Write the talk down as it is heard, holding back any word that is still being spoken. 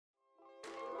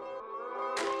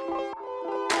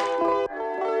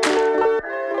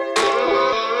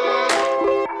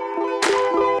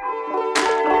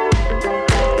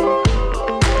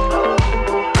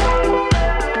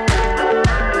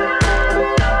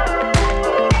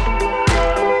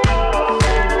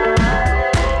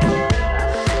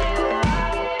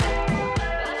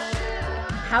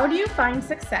Redefine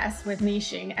success with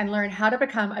niching and learn how to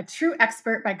become a true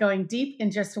expert by going deep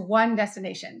in just one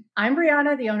destination. I'm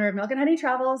Brianna, the owner of Milk and Honey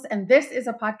Travels, and this is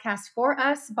a podcast for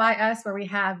us, by us, where we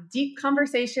have deep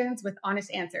conversations with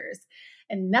honest answers,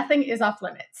 and nothing is off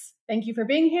limits. Thank you for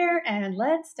being here, and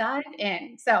let's dive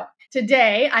in. So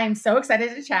today, I am so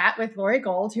excited to chat with Lori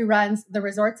Gold, who runs the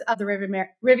Resorts of the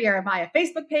Riviera Maya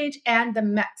Facebook page and the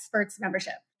Mexperts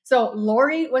membership. So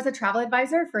Lori was a travel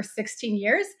advisor for 16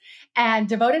 years and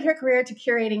devoted her career to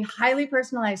curating highly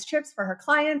personalized trips for her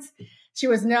clients. She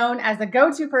was known as the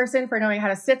go-to person for knowing how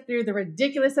to sift through the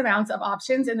ridiculous amounts of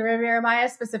options in the Riviera Maya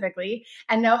specifically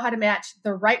and know how to match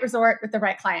the right resort with the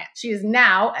right client. She is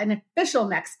now an official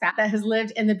Mexpat that has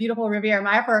lived in the beautiful Riviera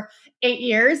Maya for 8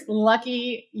 years.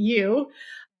 Lucky you.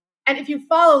 And if you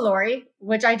follow Lori,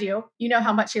 which I do, you know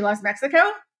how much she loves Mexico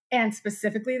and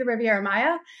specifically the Riviera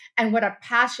Maya and what a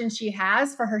passion she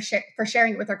has for for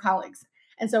sharing it with her colleagues.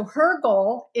 And so her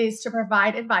goal is to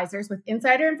provide advisors with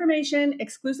insider information,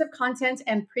 exclusive content,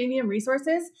 and premium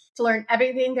resources to learn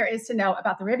everything there is to know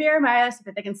about the Riviera Maya so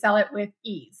that they can sell it with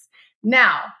ease.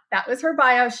 Now, that was her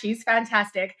bio. She's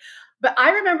fantastic. But I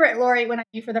remember at Lori when I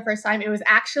knew for the first time, it was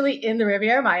actually in the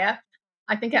Riviera Maya,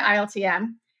 I think at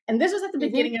ILTM. And this was at the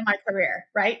beginning of my career,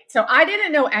 right? So I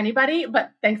didn't know anybody,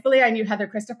 but thankfully I knew Heather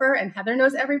Christopher, and Heather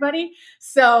knows everybody.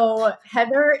 So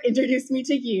Heather introduced me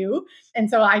to you. And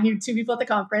so I knew 2 people at the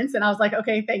conference, and I was like,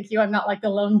 okay, thank you. I'm not like the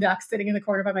lone duck sitting in the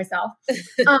corner by myself.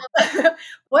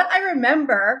 What I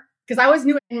remember, because I was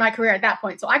new in my career at that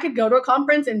point, so I could go to a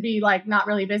conference and be like not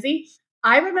really busy.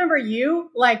 I remember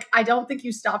you, like, I don't think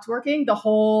you stopped working the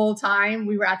whole time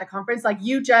we were at the conference. Like,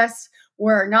 you just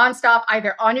were nonstop,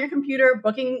 either on your computer,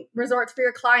 booking resorts for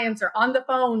your clients, or on the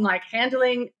phone, like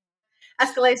handling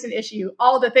escalation issue,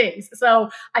 all the things. So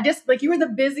I just, like, you were the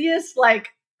busiest, like,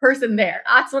 person there.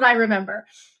 That's what I remember.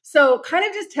 So kind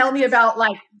of just tell me about,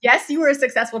 like, yes, you were a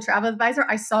successful travel advisor.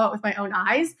 I saw it with my own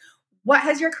eyes. What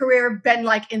has your career been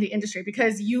like in the industry?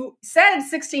 Because you said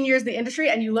 16 years in the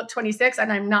industry and you look 26,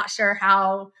 and I'm not sure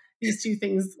how these two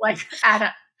things like add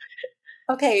up.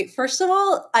 Okay, first of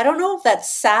all, I don't know if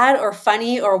that's sad or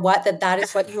funny or what, that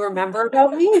is what you remember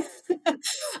about me.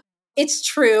 It's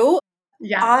true.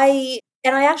 Yeah. I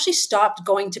actually stopped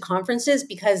going to conferences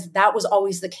because that was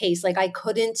always the case. Like, I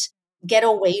couldn't get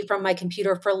away from my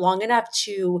computer for long enough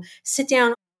to sit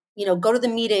down, go to the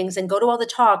meetings and go to all the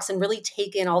talks and really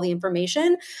take in all the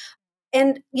information.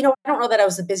 And, I don't know that I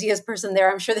was the busiest person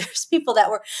there. I'm sure there's people that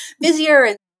were busier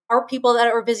and are people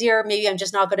that were busier. Maybe I'm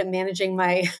just not good at managing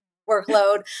my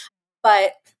workload.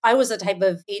 But I was the type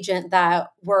of agent that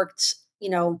worked,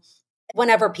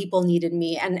 whenever people needed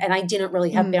me. And I didn't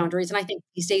really have boundaries. And I think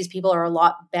these days people are a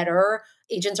lot better.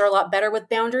 Agents are a lot better with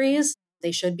boundaries.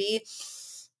 They should be.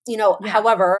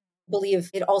 However, I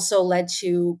believe it also led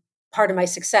to part of my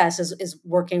success is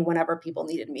working whenever people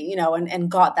needed me, and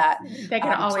got that. They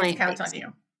can always count on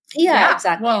you. Yeah,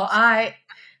 exactly. Well, I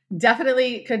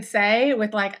definitely could say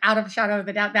with like out of a shadow of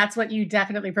a doubt, that's what you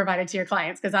definitely provided to your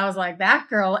clients. Cause I was like, that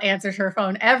girl answers her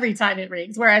phone every time it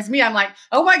rings. Whereas me, I'm like,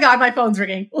 oh my God, my phone's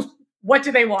ringing. What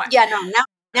do they want? Yeah, no,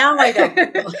 now I don't.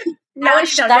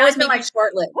 that was maybe like,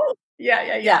 short-lived.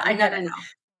 Yeah. I know.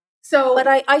 So, but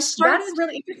I started. That's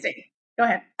really interesting. Go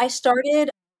ahead. I started,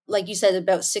 like you said,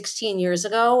 about 16 years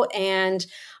ago. And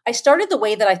I started the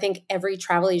way that I think every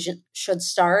travel agent should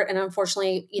start. And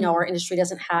unfortunately, our industry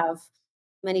doesn't have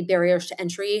many barriers to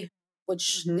entry,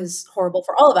 which is horrible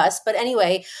for all of us. But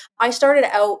anyway, I started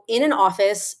out in an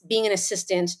office being an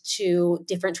assistant to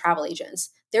different travel agents.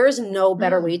 There is no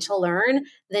better way to learn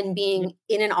than being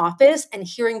in an office and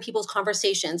hearing people's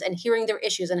conversations and hearing their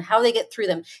issues and how they get through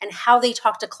them and how they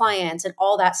talk to clients and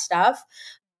all that stuff.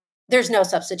 There's no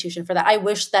substitution for that. I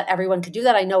wish that everyone could do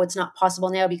that. I know it's not possible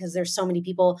now because there's so many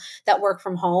people that work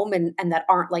from home and that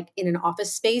aren't like in an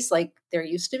office space like there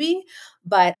used to be.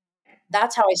 But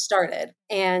that's how I started.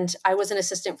 And I was an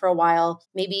assistant for a while,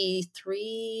 maybe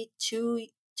 3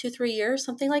 years,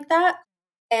 something like that.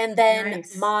 And then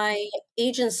my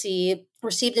agency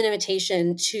received an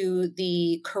invitation to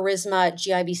the Charisma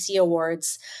GIBC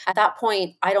Awards. At that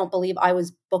point, I don't believe I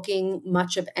was booking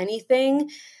much of anything,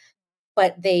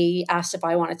 but they asked if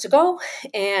I wanted to go.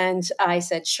 And I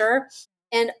said, sure.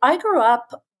 And I grew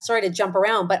up, sorry to jump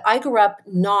around, but I grew up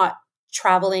not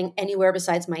traveling anywhere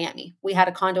besides Miami. We had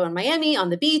a condo in Miami on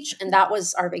the beach, and that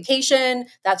was our vacation.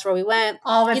 That's where we went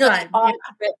all the time.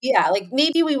 Like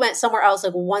maybe we went somewhere else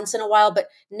like once in a while, but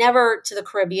never to the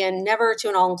Caribbean, never to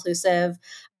an all-inclusive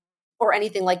or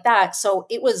anything like that. So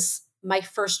it was my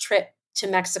first trip to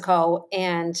Mexico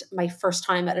and my first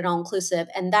time at an all-inclusive.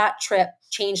 And that trip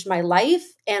changed my life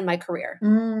and my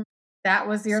career. That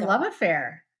was your love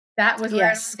affair. That was where it all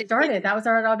Yes. started. That was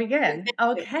where it all began.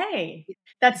 Okay.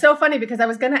 That's so funny because I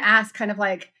was going to ask kind of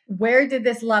like, where did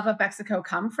this love of Mexico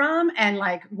come from? And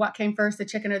like, what came first, the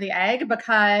chicken or the egg?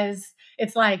 Because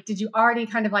it's like, did you already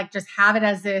kind of like just have it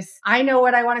as this, I know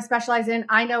what I want to specialize in,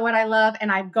 I know what I love,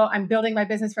 and I'm building my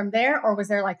business from there? Or was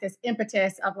there like this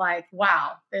impetus of like,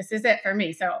 wow, this is it for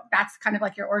me? So that's kind of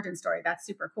like your origin story. That's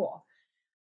super cool.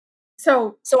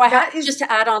 So So I have that is, just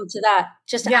to add on to that,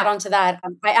 yeah,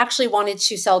 I actually wanted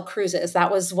to sell cruises. That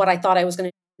was what I thought I was going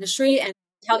to do in the industry, and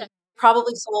tell you,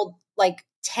 probably sold like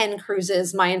 10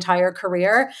 cruises my entire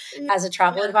career as a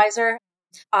travel yeah, advisor.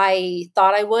 I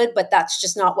thought I would, but that's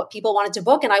just not what people wanted to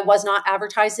book. And I was not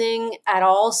advertising at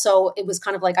all. So it was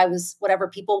kind of like I was whatever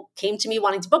people came to me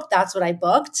wanting to book, that's what I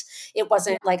booked. It yeah,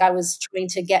 wasn't like I was trying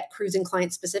to get cruising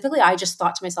clients specifically. I just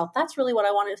thought to myself, that's really what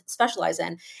I want to specialize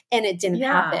in. And it didn't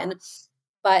yeah, happen.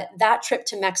 But that trip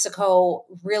to Mexico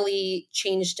really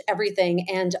changed everything.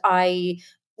 And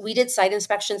we did site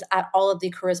inspections at all of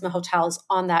the Charisma hotels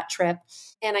on that trip.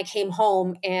 And I came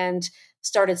home and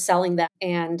started selling them.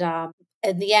 And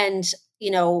in the end,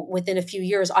 within a few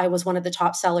years, I was one of the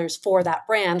top sellers for that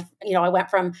brand. I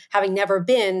went from having never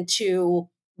been to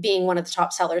being one of the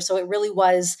top sellers. So it really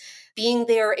was being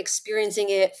there, experiencing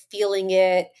it, feeling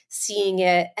it, seeing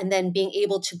it, and then being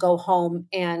able to go home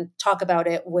and talk about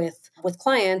it with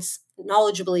clients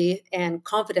knowledgeably and yeah,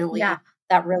 confidently.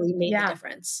 That really made the yeah.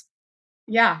 difference.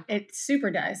 Yeah, it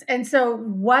super does. And so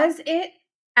was it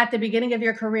at the beginning of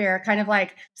your career kind of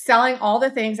like selling all the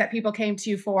things that people came to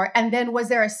you for? And then was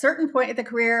there a certain point in the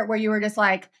career where you were just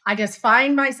like, I just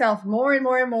find myself more and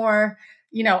more and more,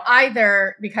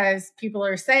 either because people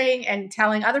are saying and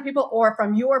telling other people, or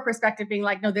from your perspective being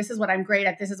like, no, this is what I'm great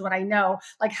at. This is what I know.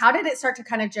 Like, how did it start to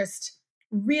kind of just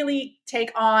really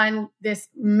take on this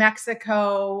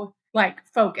Mexico like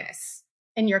focus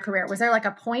in your career? Was there like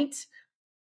a point?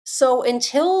 So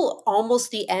until almost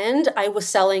the end, I was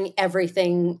selling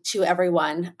everything to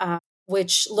everyone,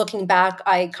 which looking back,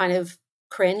 I kind of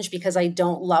cringe because I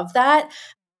don't love that.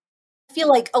 I feel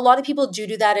like a lot of people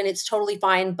do that and it's totally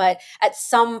fine. But at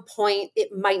some point, it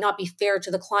might not be fair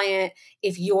to the client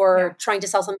if Yeah. you're trying to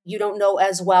sell something you don't know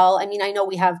as well. I mean, I know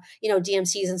we have,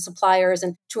 DMCs and suppliers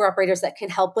and tour operators that can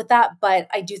help with that. But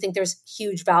I do think there's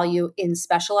huge value in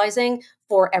specializing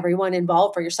for everyone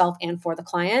involved, for yourself and for the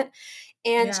client.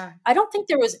 And Yeah. I don't think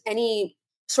there was any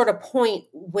sort of point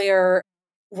where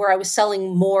I was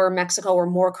selling more Mexico or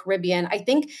more Caribbean. I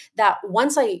think that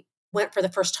once I went for the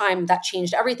first time, that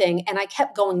changed everything. And I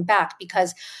kept going back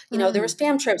because, there was Mm.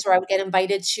 fam trips where I would get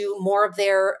invited to more of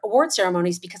their award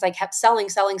ceremonies because I kept selling,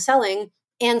 selling, selling.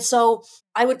 And so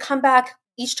I would come back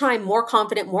each time more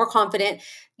confident, more confident.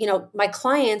 My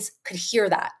clients could hear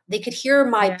that. They could hear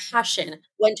my Yeah. passion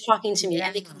when talking to me, Yeah.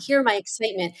 and they could hear my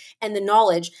excitement and the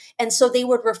knowledge. And so they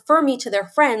would refer me to their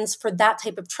friends for that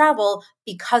type of travel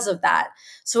because of that.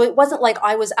 So it wasn't like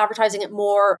I was advertising it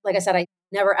more. Like I said, I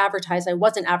never advertised. I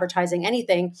wasn't advertising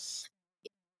anything.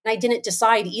 And I didn't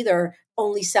decide either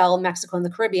only sell Mexico and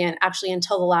the Caribbean actually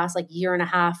until the last like year and a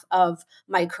half of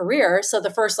my career. So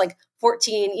the first like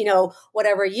 14,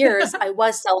 whatever years I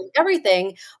was selling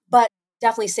everything, but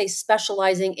definitely say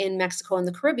specializing in Mexico and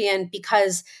the Caribbean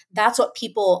because that's what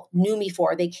people knew me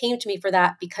for. They came to me for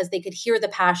that because they could hear the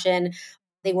passion.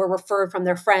 They were referred from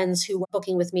their friends who were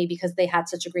booking with me because they had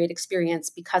such a great experience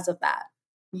because of that.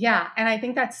 Yeah. And I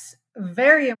think that's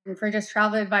very important for just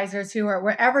travel advisors who are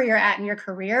wherever you're at in your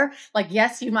career. Like,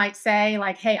 yes, you might say,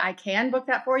 like, hey, I can book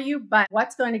that for you. But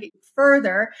what's going to get you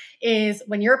further is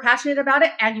when you're passionate about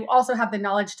it and you also have the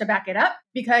knowledge to back it up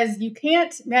because you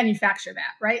can't manufacture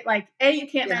that, right? Like, you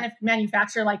can't Yeah.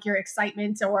 manufacture like your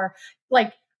excitement or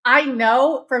like, I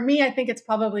know for me, I think it's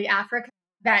probably Africa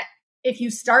that if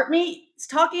you start me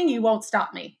talking, you won't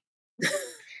stop me.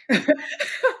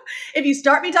 If you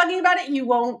start me talking about it, you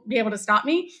won't be able to stop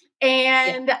me.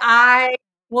 Yeah. And I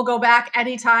will go back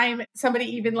anytime somebody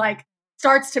even like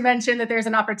starts to mention that there's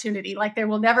an opportunity. Like there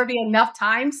will never be enough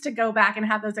times to go back and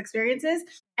have those experiences.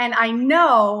 And I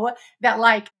know that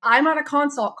like I'm on a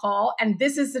consult call and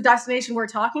this is the destination we're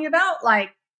talking about,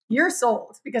 like you're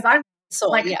sold because I'm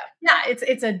Sold. like, Yeah. yeah,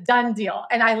 it's a done deal.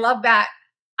 And I love that.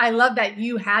 I love that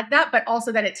you had that, but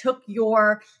also that it took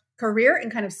your career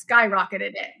and kind of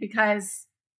skyrocketed it because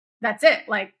that's it.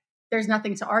 Like there's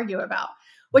nothing to argue about,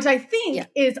 which I Yeah. think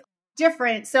is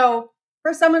different. So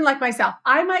for someone like myself,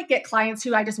 I might get clients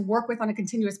who I just work with on a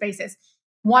continuous basis,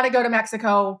 want to go to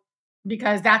Mexico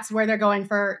because that's where they're going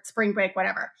for spring break,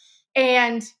 whatever.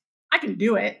 And I can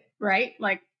do it, right?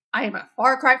 Like I am a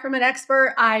far cry from an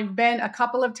expert. I've been a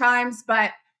couple of times,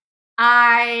 but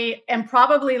I am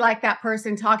probably like that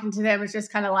person talking to them. It's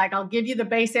just kind of like, I'll give you the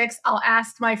basics. I'll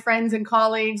ask my friends and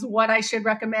colleagues what I should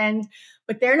recommend,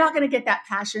 but they're not going to get that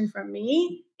passion from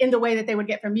me in the way that they would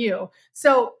get from you.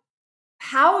 So,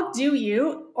 how do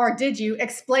you or did you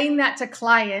explain that to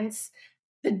clients?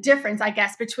 The difference, I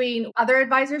guess, between other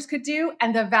advisors could do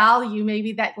and the value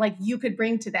maybe that like you could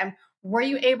bring to them. Were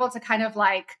you able to kind of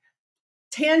like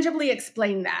tangibly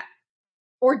explain that?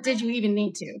 Or did you even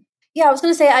need to? Yeah, I was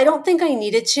going to say, I don't think I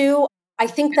needed to. I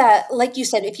think that, like you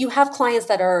said, if you have clients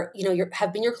that are,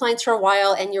 have been your clients for a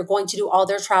while and you're going to do all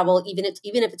their travel, even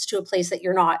if it's to a place that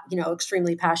you're not,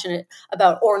 extremely passionate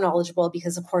about or knowledgeable,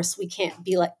 because of course we can't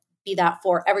be that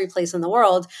for every place in the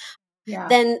world, Yeah.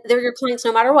 then they're your clients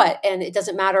no matter what. And it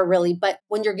doesn't matter really. But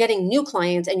when you're getting new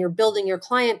clients and you're building your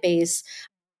client base,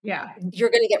 Yeah. you're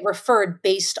going to get referred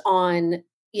based on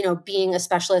being a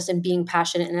specialist and being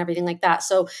passionate and everything like that.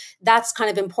 So that's kind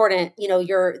of important.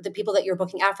 The people that you're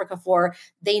booking Africa for,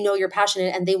 they know you're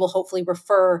passionate and they will hopefully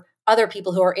refer other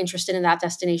people who are interested in that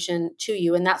destination to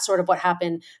you. And that's sort of what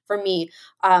happened for me.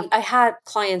 I had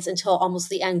clients until almost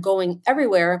the end going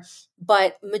everywhere,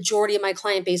 but majority of my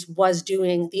client base was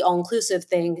doing the all-inclusive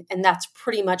thing, and that's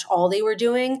pretty much all they were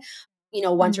doing,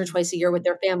 once or Mhm. twice a year with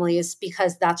their families,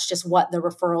 because that's just what the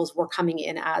referrals were coming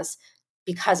in as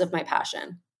because of my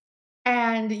passion.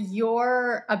 And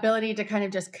your ability to kind of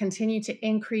just continue to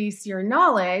increase your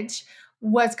knowledge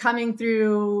was coming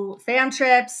through fam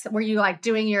trips. Were you like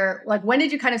doing your, like, when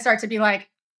did you kind of start to be like,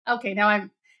 okay, now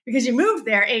I'm, because you moved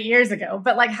there 8 years ago,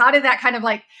 but like, how did that kind of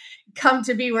like come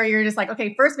to be where you're just like,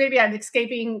 okay, first maybe I'm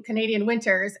escaping Canadian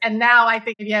winters. And now I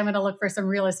think maybe I'm going to look for some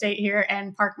real estate here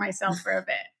and park myself for a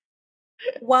bit.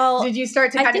 Well, Did you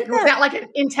start to I kind think of, was that that like an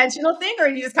intentional thing or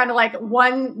you just kind of like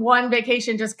one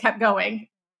vacation just kept going,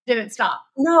 didn't stop?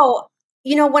 no,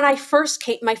 when I first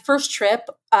came, my first trip,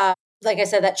 like I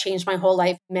said, that changed my whole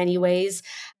life in many ways.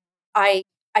 I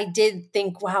I did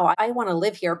think, wow, I want to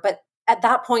live here, but at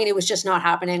that point, it was just not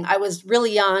happening. I was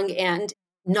really young and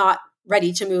not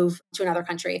ready to move to another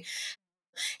country.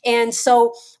 And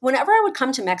so whenever I would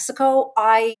come to Mexico,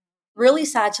 I really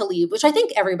sad to leave, which I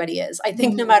think everybody is. I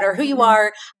think no matter who you Mhm.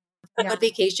 are, Yeah. on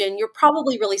vacation, you're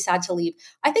probably really sad to leave.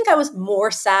 I think I was more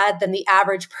sad than the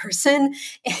average person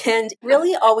and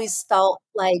really always felt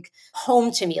like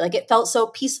home to me. Like it felt so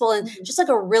peaceful and Mhm. just like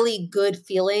a really good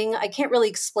feeling. I can't really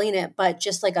explain it, but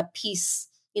just like a peace,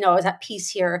 I was at peace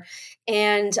here.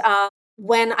 And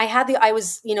when I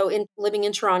was, living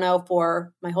in Toronto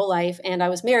for my whole life and I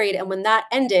was married. And when that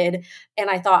ended and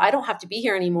I thought, I don't have to be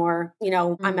here anymore, I'm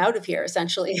Mm. out of here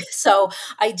essentially. So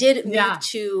I did move Yeah.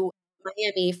 to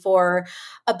Miami for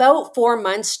about 4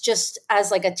 months just as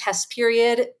like a test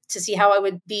period to see how I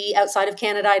would be outside of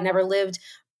Canada. I'd never lived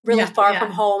really Yeah. far from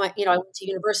Yeah. home. I went to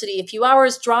university a few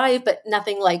hours drive, but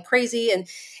nothing like crazy. And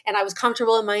I was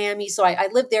comfortable in Miami. So I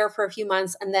lived there for a few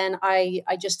months. And then I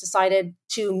just decided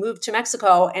to move to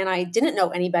Mexico and I didn't know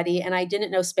anybody and I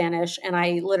didn't know Spanish. And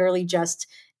I literally just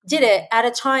did it at a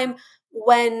time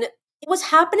when it was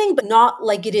happening, but not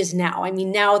like it is now. I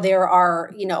mean, now there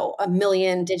are, a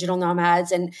million digital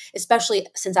nomads, and especially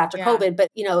since after Yeah. COVID, but,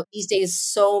 these days,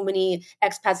 so many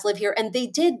expats live here. And they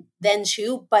did then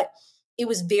too, but it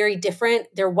was very different.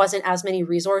 There wasn't as many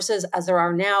resources as there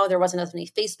are now. There wasn't as many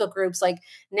Facebook groups. Like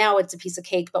now it's a piece of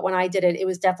cake. But when I did it, it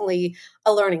was definitely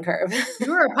a learning curve.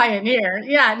 You were a pioneer.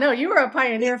 Yeah. No, you were a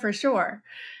pioneer for sure.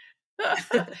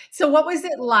 So what was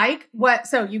it like?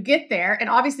 So you get there and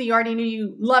obviously you already knew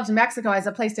you loved Mexico as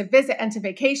a place to visit and to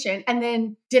vacation. And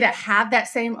then did it have that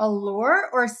same allure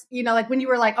or, like when you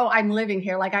were like, oh, I'm living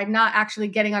here, like I'm not actually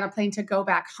getting on a plane to go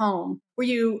back home.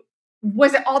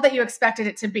 Was it all that you expected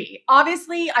it to be?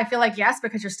 Obviously, I feel like yes,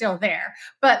 because you're still there.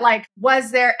 But like, was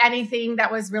there anything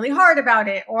that was really hard about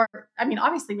it? Or, I mean,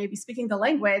 obviously, maybe speaking the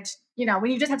language,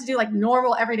 when you just have to do like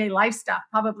normal everyday life stuff,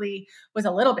 probably was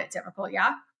a little bit difficult.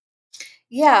 Yeah.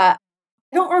 Yeah.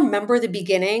 I don't remember the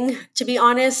beginning, to be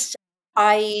honest.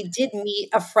 I did meet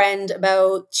a friend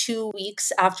about 2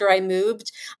 weeks after I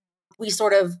moved. We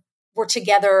sort of were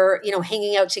together,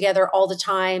 hanging out together all the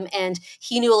time. And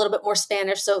he knew a little bit more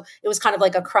Spanish. So it was kind of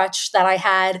like a crutch that I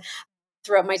had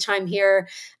throughout my time here.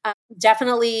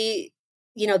 Definitely,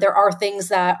 there are things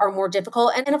that are more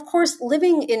difficult. And of course,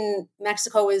 living in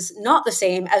Mexico is not the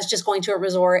same as just going to a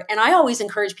resort. And I always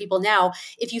encourage people now,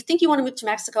 if you think you want to move to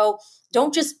Mexico,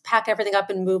 don't just pack everything up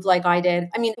and move like I did.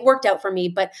 I mean, it worked out for me,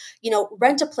 but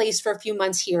rent a place for a few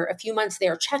months here, a few months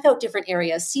there, check out different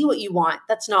areas, see what you want.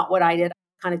 That's not what I did.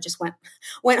 I kind of just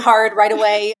went hard right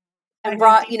away I and went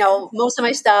brought, deep. most of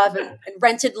my stuff and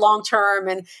rented long term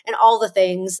and all the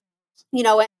things,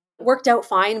 it worked out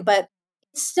fine, but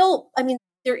it's still, I mean,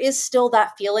 there is still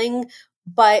that feeling,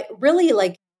 but really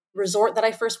like resort that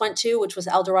I first went to, which was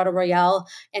El Dorado Royale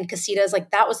and Casitas,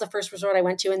 like that was the first resort I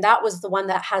went to. And that was the one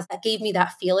that gave me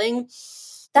that feeling.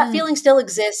 That Mm, feeling still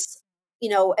exists,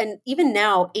 and even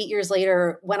now, 8 years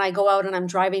later, when I go out and I'm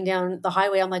driving down the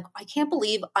highway, I'm like, I can't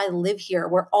believe I live here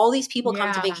where all these people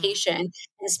come to yeah. vacation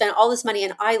and spend all this money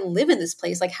and I live in this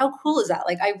place. Like, how cool is that?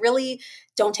 Like, I really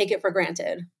don't take it for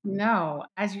granted. No,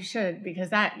 as you should, because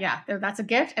that's a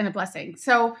gift and a blessing.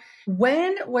 So,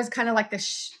 when was kind of like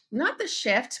not the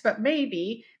shift, but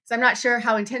maybe, because I'm not sure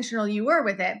how intentional you were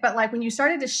with it, but like when you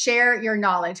started to share your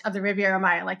knowledge of the Riviera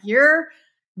Maya, like you're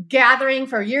gathering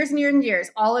for years and years and years,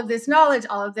 all of this knowledge,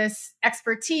 all of this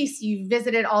expertise, you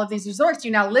visited all of these resorts, you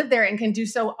now live there and can do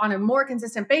so on a more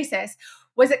consistent basis.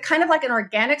 Was it kind of like an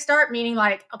organic start, meaning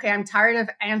like, okay, I'm tired of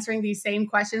answering these same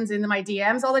questions in my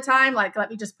DMs all the time. Like, let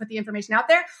me just put the information out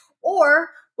there. Or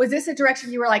was this a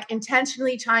direction you were like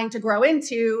intentionally trying to grow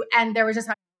into and there was just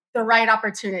like the right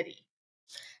opportunity?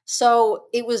 So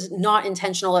it was not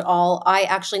intentional at all. I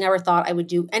actually never thought I would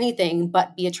do anything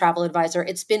but be a travel advisor.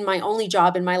 It's been my only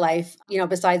job in my life,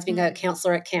 besides being a Mm.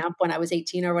 counselor at camp when I was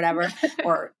 18 or whatever,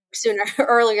 or sooner,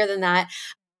 earlier than that.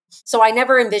 So I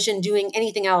never envisioned doing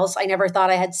anything else. I never thought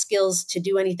I had skills to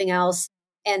do anything else.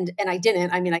 And I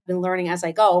didn't. I mean, I've been learning as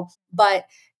I go. But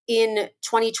in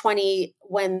 2020,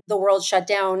 when the world shut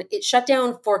down, it shut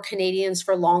down for Canadians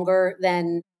for longer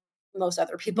than most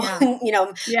other people, Yeah.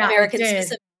 Yeah, it Americans did.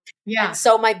 specifically. And Yeah.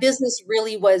 so my business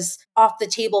really was off the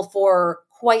table for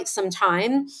quite some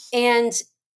time. And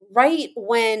right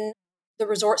when the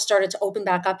resort started to open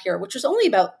back up here, which was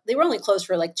they were only closed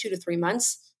for like 2 to 3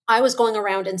 months. I was going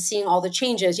around and seeing all the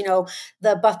changes,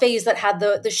 the buffets that had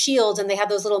the shields and they had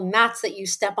those little mats that you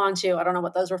step onto. I don't know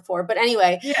what those were for, but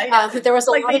anyway, Yeah, yeah. there was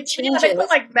a Like lot of they put changes.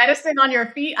 like medicine on your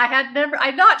feet.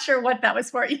 I'm not sure what that was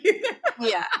for either.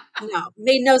 Yeah, no,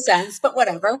 made no sense, but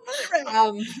whatever.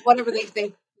 Right. Whatever they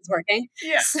think is working.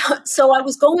 Yeah. So I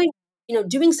was going,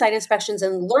 doing site inspections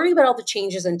and learning about all the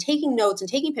changes and taking notes and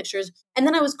taking pictures. And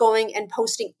then I was going and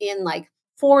posting in like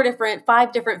 5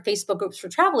 different Facebook groups for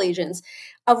travel agents,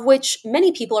 of which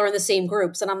many people are in the same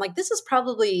groups. And I'm like, this is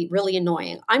probably really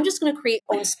annoying. I'm just going to create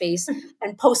own space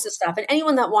and post this stuff. And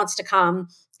anyone that wants to come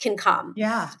can come.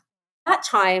 Yeah. That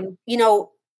time,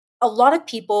 a lot of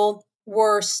people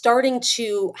were starting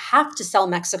to have to sell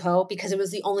Mexico because it was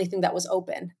the only thing that was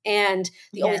open and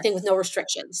the only thing with Yes. no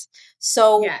restrictions.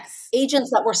 So Yes.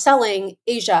 agents that were selling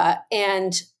Asia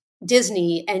and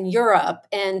Disney and Europe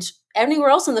and anywhere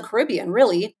else in the Caribbean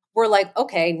really were like,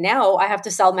 okay, now I have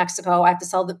to sell Mexico. I have to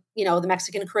sell the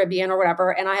Mexican Caribbean or whatever.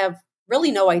 And I have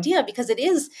really no idea because it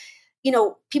is,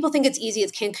 people think it's easy.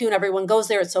 It's Cancun. Everyone goes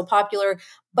there. It's so popular.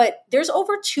 But there's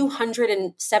over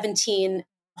 217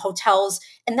 hotels,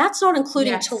 and that's not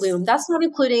including Yes. Tulum. That's not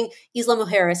including Isla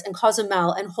Mujeres and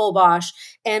Cozumel and Holbox.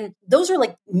 And those are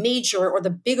like major or the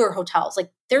bigger hotels.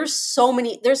 Like there's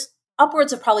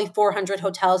upwards of probably 400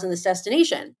 hotels in this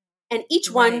destination. And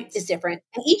each one Right. is different,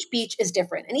 and each beach is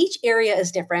different, and each area is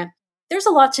different. There's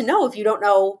a lot to know if you don't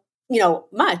know,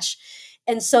 much.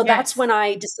 And so that's Yes. when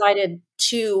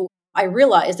I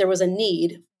realized there was a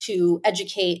need to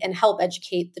educate and help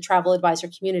educate the travel advisor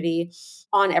community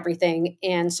on everything.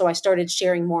 And so I started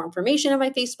sharing more information in my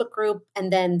Facebook group.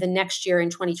 And then the next year in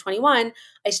 2021,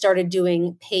 I started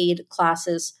doing paid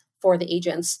classes for the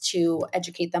agents to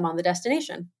educate them on the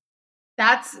destination.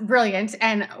 That's brilliant.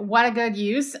 And what a good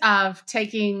use of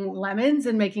taking lemons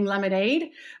and making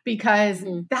lemonade, because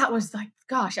Mhm. that was like,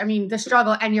 gosh, I mean, the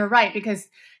struggle. And you're right, because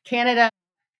Canada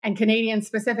and Canadians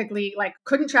specifically like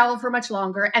couldn't travel for much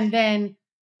longer. And then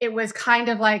it was kind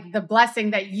of like the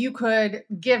blessing that you could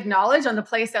give knowledge on the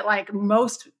place that like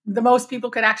the most people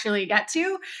could actually get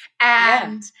to. Yeah.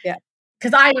 And Yeah.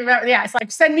 because I remember, yeah, it's like,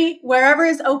 send me wherever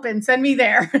is open, send me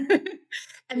there.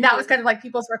 And that was Mhm. kind of like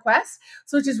people's requests,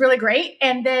 so which is really great.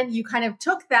 And then you kind of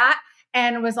took that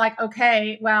and was like,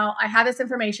 okay, well, I have this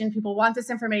information. People want this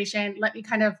information. Let me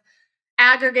kind of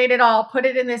aggregate it all, put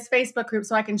it in this Facebook group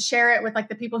so I can share it with like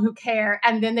the people who care.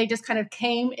 And then they just kind of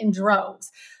came in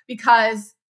droves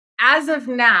because as of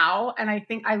now, and I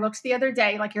think I looked the other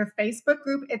day, like your Facebook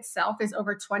group itself is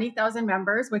over 20,000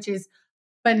 members, which is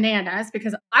bananas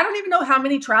because I don't even know how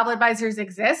many travel advisors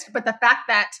exist, but the fact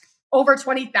that over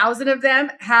 20,000 of them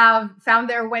have found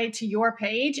their way to your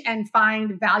page and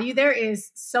find value there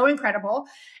is so incredible.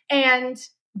 And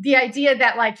the idea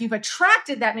that like you've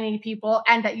attracted that many people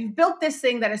and that you've built this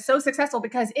thing that is so successful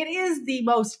because it is the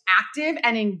most active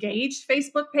and engaged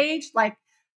Facebook page. Like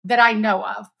that I know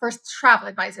of for travel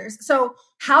advisors. So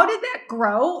how did that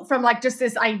grow from like just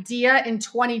this idea in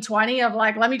 2020 of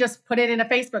like, let me just put it in a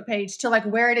Facebook page to like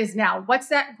where it is now? What's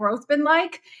that growth been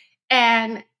like?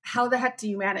 And how the heck do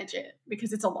you manage it?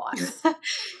 Because it's a lot.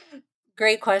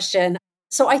 Great question.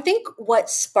 So I think what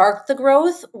sparked the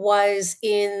growth was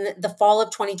in the fall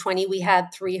of 2020, we had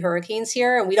 3 hurricanes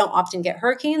here, and we don't often get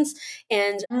hurricanes.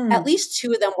 And at Mm. least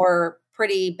 2 of them were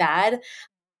pretty bad.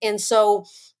 And so,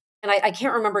 and I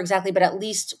can't remember exactly, but at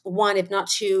least 1, if not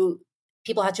 2,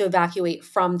 people had to evacuate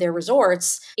from their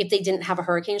resorts if they didn't have a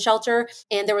hurricane shelter.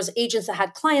 And there was agents that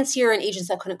had clients here and agents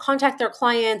that couldn't contact their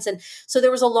clients. And so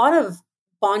there was a lot of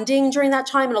bonding during that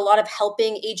time and a lot of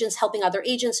helping agents, helping other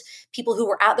agents, people who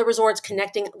were at the resorts,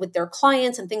 connecting with their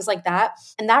clients and things like that.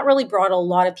 And that really brought a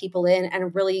lot of people in and a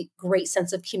really great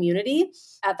sense of community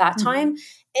at that time. Mhm.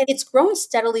 And it's grown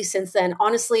steadily since then.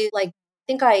 Honestly, like, I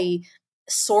think I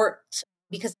sort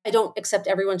because I don't accept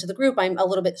everyone to the group. I'm a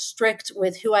little bit strict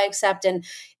with who I accept. And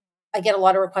I get a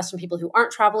lot of requests from people who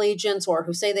aren't travel agents or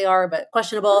who say they are, but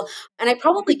questionable. And I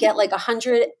probably get like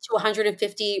 100 to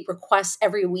 150 requests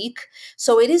every week.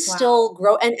 So it is Wow. still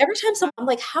grow. And every time I'm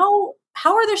like, how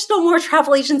are there still more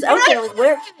travel agents out there? Like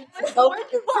where, oh, Where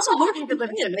you also, where have are, you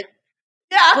living been? in. Like,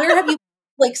 Yeah. where have you,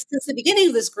 like, since the beginning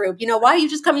of this group, why are you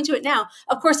just coming to it now?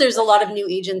 Of course, there's a lot of new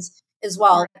agents as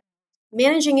well. Right.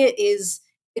 Managing it is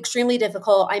extremely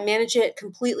difficult. I manage it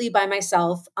completely by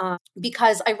myself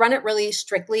because I run it really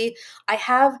strictly. I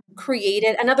have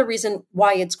created another reason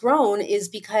why it's grown is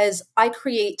because I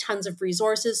create tons of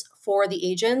resources for the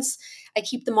agents. I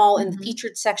keep them all in the Mhm.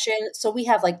 featured section. So we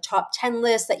have like top 10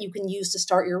 lists that you can use to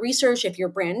start your research if you're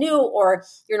brand new or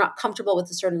you're not comfortable with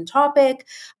a certain topic.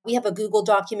 We have a Google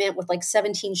document with like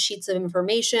 17 sheets of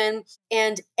information.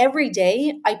 And every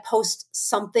day I post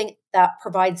something that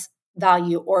provides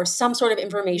value or some sort of Yeah.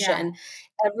 information.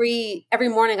 Every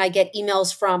morning I get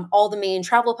emails from all the main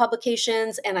travel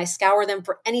publications and I scour them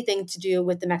for anything to do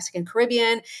with the Mexican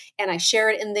Caribbean and I share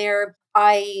it in there.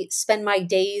 I spend my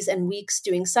days and weeks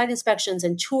doing site inspections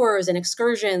and tours and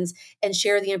excursions and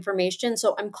share the information.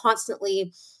 So I'm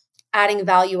constantly adding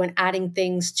value and adding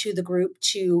things to the group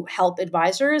to help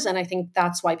advisors. And I think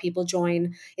that's why people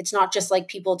join. It's not just like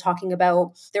people talking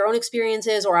about their own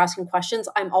experiences or asking questions.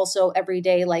 I'm also every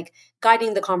day like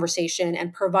guiding the conversation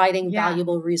and providing Yeah.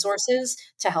 valuable resources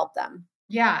to help them.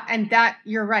 Yeah, and that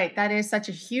you're right. That is such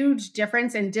a huge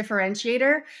difference and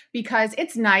differentiator because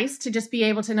it's nice to just be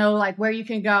able to know like where you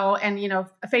can go and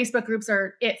Facebook groups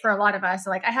are it for a lot of us.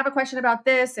 Like I have a question about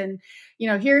this and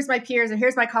here's my peers and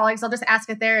here's my colleagues. I'll just ask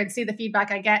it there and see the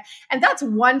feedback I get. And that's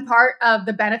one part of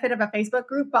the benefit of a Facebook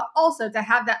group, but also to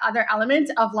have that other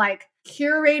element of like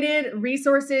curated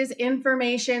resources,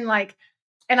 information like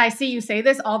and I see you say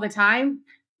this all the time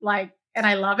like and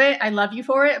I love it. I love you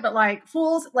for it, but like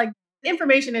fools like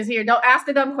information is here. Don't ask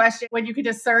a dumb question when you can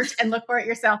just search and look for it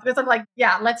yourself. Because I'm like,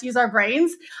 yeah, let's use our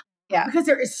brains Yeah. because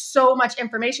there is so much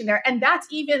information there. And that's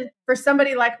even for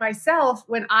somebody like myself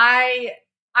when I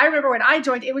remember when I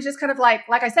joined, it was just kind of like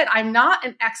I said, I'm not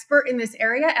an expert in this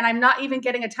area and I'm not even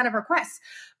getting a ton of requests.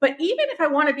 But even if I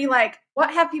want to be like, what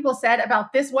have people said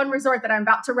about this one resort that I'm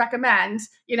about to recommend,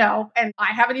 and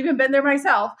I haven't even been there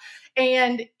myself.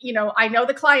 And, I know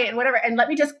the client and whatever, and let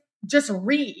me just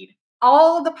read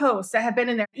all of the posts that have been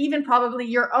in there, even probably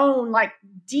your own like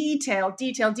detailed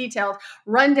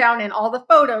rundown and all the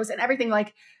photos and everything.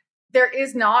 Like there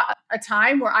is not a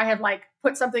time where I have like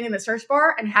put something in the search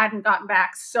bar and hadn't gotten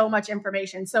back so much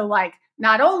information. So like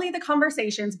not only the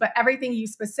conversations, but everything you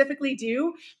specifically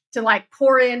do to like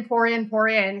pour in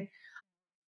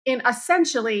in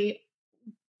essentially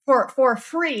for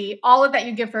free, all of that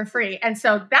you give for free. And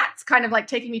so that's kind of like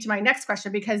taking me to my next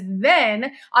question because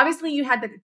then obviously you had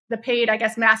the paid, I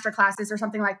guess, master classes or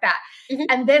something like that. Mhm.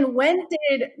 And then when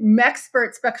did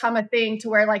Mexperts become a thing to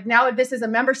where like now this is a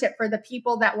membership for the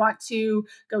people that want to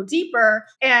go deeper?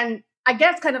 And I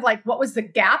guess kind of like what was the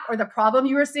gap or the problem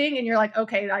you were seeing? And you're like,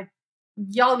 okay, like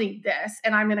y'all need this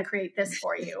and I'm going to create this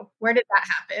for you. Where did that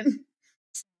happen?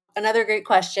 Another great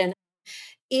question.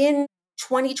 In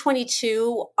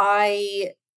 2022,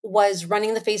 I was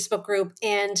running the Facebook group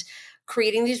and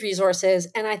creating these resources.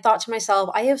 And I thought to myself,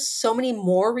 I have so many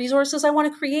more resources I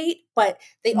want to create, but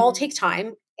they all Mm, take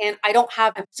time. And I don't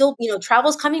have, I'm still,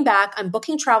 travel's coming back. I'm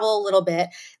booking travel a little bit,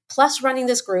 plus running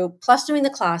this group, plus doing the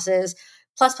classes,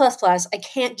 plus. I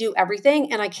can't do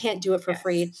everything and I can't do it for yes.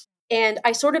 free. And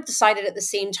I sort of decided at the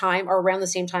same time or around the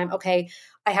same time, okay,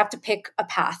 I have to pick a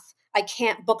path. I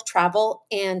can't book travel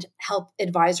and help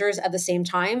advisors at the same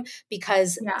time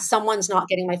because Yeah. someone's not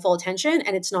getting my full attention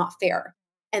and it's not fair.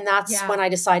 And that's Yeah. when I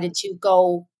decided to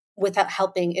go without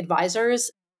helping advisors.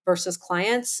 versus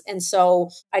clients. And so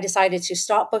I decided to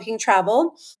stop booking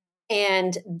travel.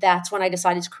 And that's when I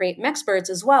decided to create Mexperts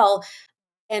as well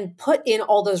and put in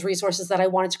all those resources that I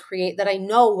wanted to create that I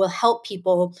know will help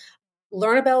people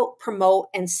learn about, promote,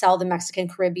 and sell the Mexican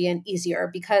Caribbean easier.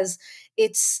 Because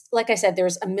it's, like I said,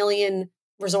 there's a million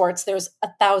resorts, there's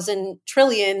 1,000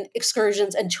 trillion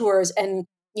excursions and tours and,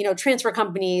 transfer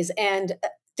companies. And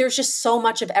there's just so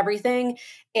much of everything.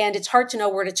 And it's hard to know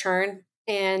where to turn.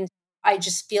 And I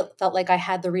just felt like I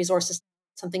had the resources,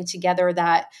 something together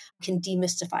that can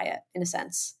demystify it in a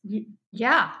sense.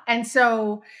 Yeah. And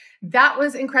so that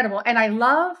was incredible. And I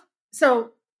love,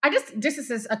 so I just, this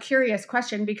is a curious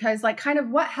question because like kind of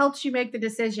what helped you make the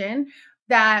decision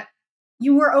that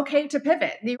you were okay to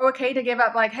pivot? You were okay to give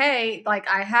up like, hey, like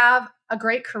I have a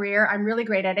great career. I'm really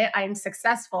great at it. I'm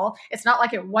successful. It's not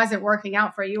like it wasn't working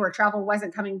out for you or travel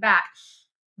wasn't coming back.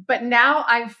 But now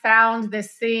I've found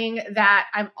this thing that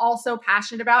I'm also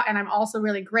passionate about and I'm also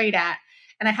really great at.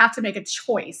 And I have to make a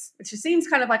choice, which seems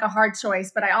kind of like a hard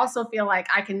choice, but I also feel like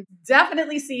I can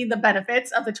definitely see the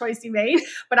benefits of the choice you made.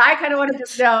 But I kind of want to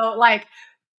just know, like,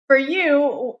 for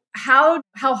you, how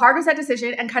hard was that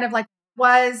decision and kind of like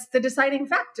was the deciding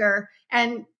factor?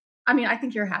 And I mean, I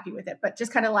think you're happy with it, but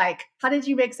just kind of like, how did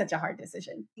you make such a hard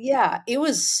decision? Yeah, it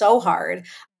was so hard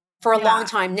for a long Yeah.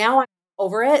 time. Now I'm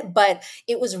over it, but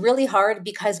it was really hard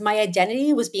because my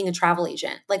identity was being a travel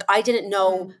agent. Like I didn't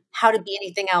know Mm. how to be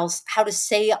anything else, how to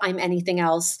say I'm anything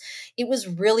else. It was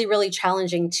really, really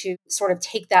challenging to sort of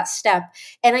take that step.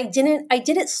 And I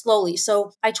did it slowly.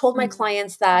 So I told my Mm.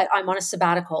 clients that I'm on a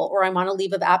sabbatical or I'm on a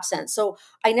leave of absence. So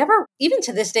I never, even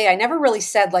to this day, I never really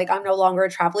said like I'm no longer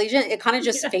a travel agent. It kind of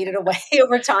just faded away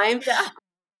over time. Yeah.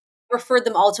 Referred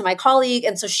them all to my colleague,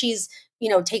 and so she's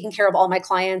taking care of all my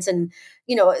clients. And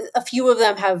a few of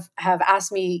them have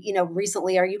asked me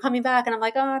recently, are you coming back? And I'm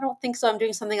like, oh, I don't think so, I'm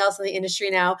doing something else in the industry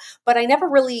now. But I never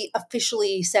really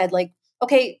officially said like,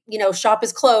 okay, shop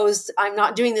is closed, I'm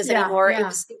not doing this Yeah. anymore. it Yeah.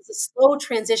 was it was a slow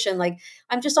transition, like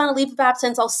I'm just on a leave of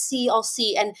absence, I'll see.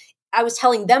 And I was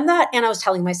telling them that, and I was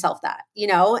telling myself that,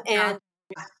 Yeah.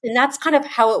 and that's kind of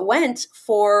how it went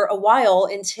for a while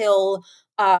until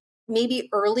maybe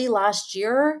early last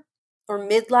year or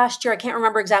mid last year. I can't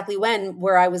remember exactly when,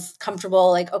 where I was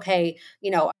comfortable, like, okay,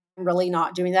 I'm really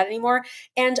not doing that anymore.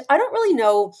 And I don't really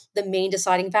know the main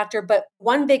deciding factor, but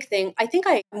one big thing, I think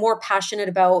I'm more passionate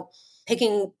about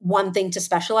picking one thing to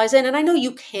specialize in. And I know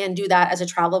you can do that as a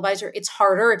travel advisor. It's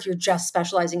harder if you're just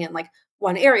specializing in like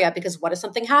one area, because what if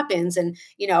something happens? And,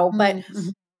 but Mm-hmm.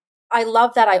 I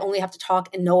love that I only have to talk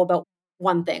and know about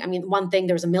one thing. I mean, one thing,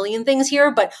 there's a million things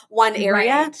here, but one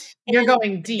area. Right. You're And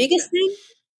going the deep. biggest thing,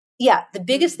 yeah, the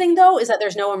biggest Mm. thing though is that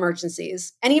there's no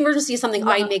emergencies. Any emergency is something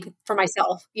I Love. make for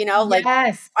myself, like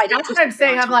Yes. I didn't That's do what I'm something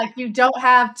saying. on I'm time. like, you don't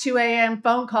have 2 a.m.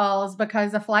 phone calls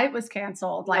because a flight was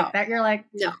canceled. No, Like that, you're like,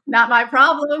 no. not my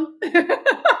problem. Yep,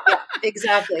 I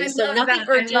exactly. So love nothing that.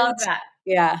 I love urgent. that.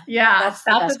 Yeah, Yeah, that's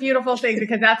the that's a best part. beautiful thing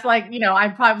because that's like,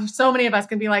 I'm probably so many of us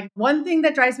can be like, one thing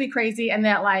that drives me crazy. And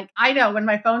that, like, I know when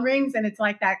my phone rings and it's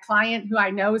like that client who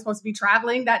I know is supposed to be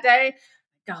traveling that day,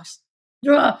 gosh.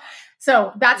 Ugh.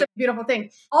 So that's Yeah. a beautiful thing.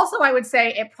 Also, I would say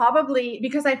it probably,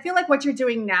 because I feel like what you're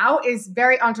doing now is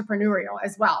very entrepreneurial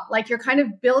as well. Like you're kind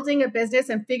of building a business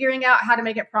and figuring out how to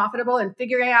make it profitable and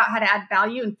figuring out how to add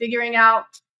value and figuring out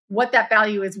what that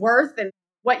value is worth and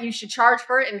what you should charge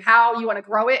for it and how you want to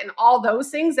grow it and all those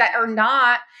things that are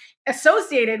not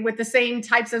associated with the same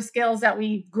types of skills that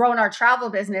we've grown our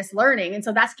travel business learning. And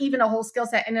so that's even a whole skill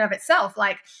set in and of itself.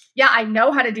 Like, yeah, I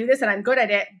know how to do this and I'm good at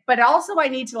it, but also I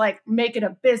need to like make it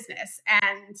a business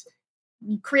and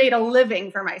create a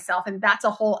living for myself. And that's a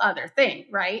whole other thing,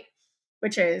 right?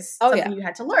 Which is Oh something yeah. you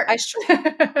had to I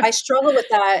learn. I struggle with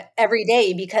that every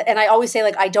day, because, and I always say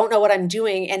like, I don't know what I'm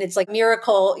doing. And it's like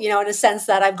miracle, in a sense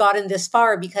that I've gotten this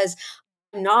far, because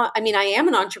I am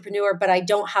an entrepreneur, but I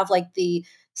don't have like the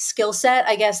skill set,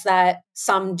 I guess, that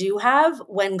some do have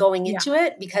when going Yeah. into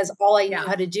it, because all I knew Yeah.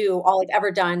 how to do, all I've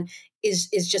ever done is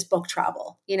just book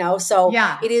travel, so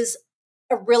Yeah. it is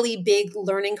a really big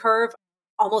learning curve.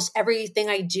 Almost everything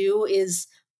I do is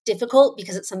difficult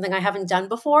because it's something I haven't done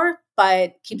before,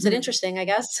 but keeps it Mhm. interesting, I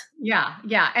guess. Yeah,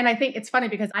 yeah. And I think it's funny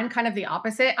because I'm kind of the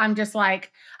opposite. I'm just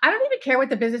like, I don't even care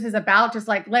what the business is about. Just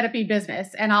like, let it be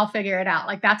business and I'll figure it out.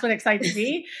 Like, that's what excites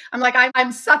me. I'm like,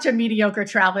 I'm such a mediocre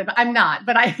traveler, but I'm not.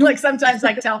 But I like sometimes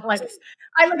like tell, like,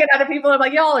 I look at other people, I'm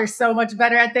like, y'all are so much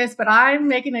better at this, but I'm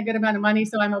making a good amount of money.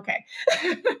 So I'm okay.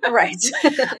 Right.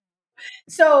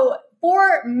 So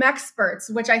for Mexperts,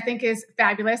 which I think is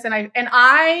fabulous, and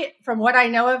I, from what I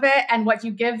know of it and what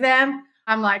you give them,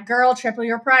 I'm like, girl, triple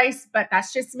your price. But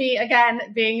that's just me again,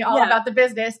 being all Yeah. about the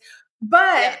business.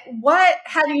 But Yeah. what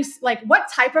have you like? What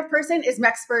type of person is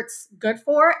Mexperts good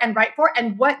for and right for,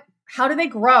 and how do they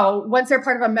grow once they're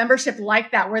part of a membership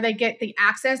like that, where they get the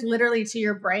access literally to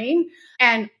your brain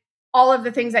and all of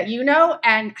the things that you know,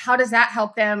 and how does that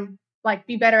help them like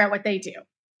be better at what they do?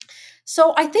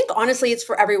 So I think honestly, it's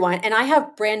for everyone. And I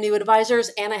have brand new advisors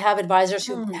and I have advisors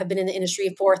who have Mm. been in the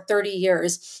industry for 30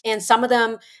 years. And some of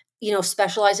them,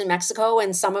 specialize in Mexico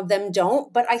and some of them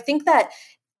don't. But I think that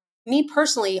me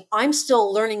personally, I'm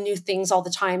still learning new things all the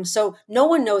time. So no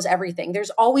one knows everything. There's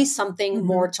always something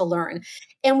more Mhm. to learn.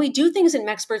 And we do things in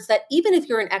Mexperts that even if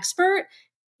you're an expert,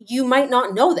 you might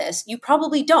not know this. You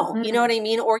probably don't. You know what Mhm. I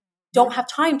mean? Or don't have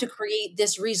time to create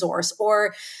this resource.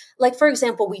 Or, like, for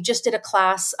example, we just did a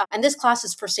class, and this class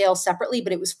is for sale separately,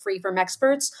 but it was free from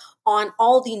experts on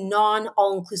all the non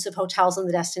all inclusive hotels in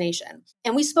the destination.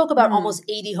 And we spoke about Mm. almost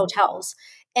 80 hotels.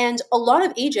 And a lot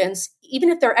of agents, even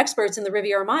if they're experts in the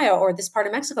Riviera Maya or this part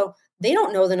of Mexico, they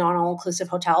don't know the non all inclusive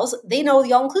hotels. They know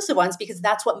the all inclusive ones because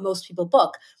that's what most people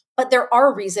book. But there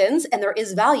are reasons and there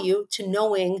is value to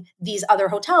knowing these other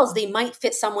hotels. They might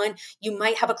fit someone. You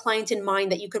might have a client in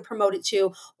mind that you could promote it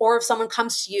to. Or if someone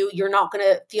comes to you, you're not going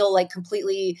to feel like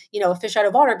completely, a fish out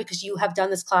of water because you have done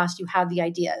this class, you have the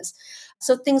ideas.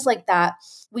 So things like that.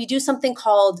 We do something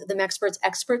called the Mexperts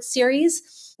Experts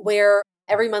series, where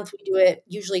every month we do it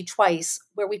usually twice,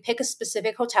 where we pick a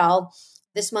specific hotel.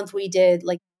 This month we did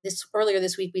like this earlier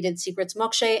this week, we did Secrets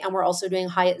Mokshe, and we're also doing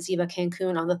Hyatt Ziva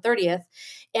Cancun on the 30th.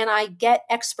 And I get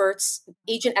experts,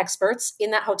 agent experts in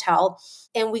that hotel,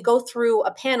 and we go through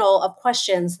a panel of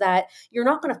questions that you're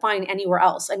not going to find anywhere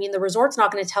else. I mean, the resort's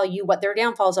not going to tell you what their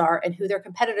downfalls are and who their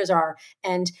competitors are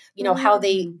and, how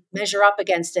they Mm. measure up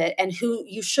against it and who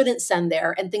you shouldn't send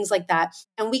there and things like that.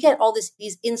 And we get all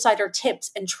these insider tips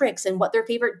and tricks and what their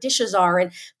favorite dishes are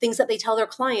and things that they tell their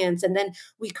clients. And then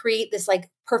we create this like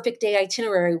perfect day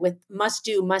itinerary with must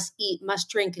do, must eat, must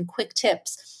drink, and quick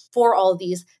tips for all of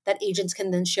these that agents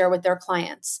can then share with their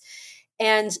clients.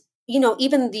 And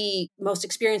even the most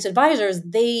experienced advisors,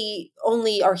 they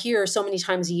only are here so many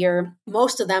times a year.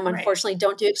 Most of them, Right. unfortunately,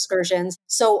 don't do excursions.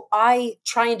 So I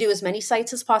try and do as many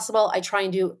sites as possible. I try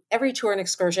and do every tour and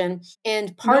excursion.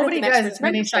 And part of the Nobody does Mexperts as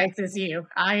many membership, sites as you.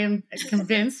 I am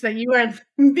convinced that you are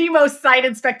the most site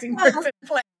inspecting well, person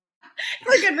for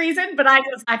good reason, but I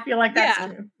feel like that's yeah,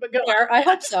 true. But go on. fair. I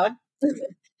hope so.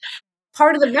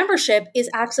 Part of the membership is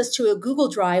access to a Google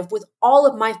Drive with all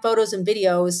of my photos and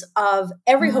videos of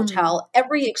every Mm. hotel,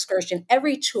 every excursion,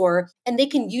 every tour, and they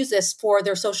can use this for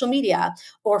their social media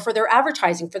or for their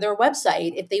advertising, for their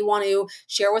website, if they want to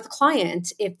share with a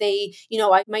client. If they,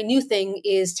 my new thing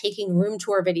is taking room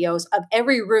tour videos of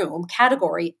every room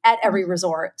category at every Mm.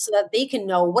 resort so that they can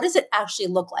know what does it actually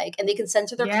look like and they can send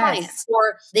to their Yes. clients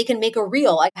or they can make a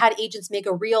reel. I've had agents make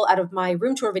a reel out of my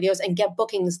room tour videos and get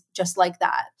bookings just like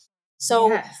that. So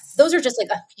Yes. those are just like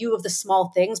a few of the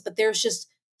small things, but there's just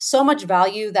so much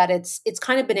value that it's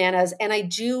kind of bananas. And I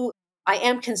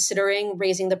am considering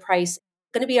raising the price.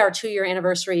 It's going to be our 2-year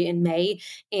anniversary in May,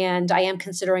 and I am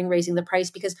considering raising the price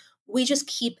because we just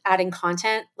keep adding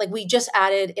content. Like we just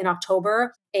added in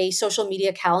October a social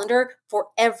media calendar for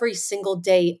every single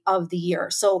day of the year.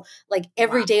 So like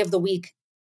every Wow. day of the week,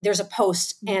 there's a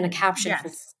post and a caption from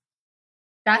Yes.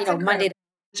 That's Monday incredible. to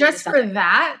Just for Sunday.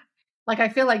 that, like I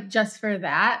feel like just for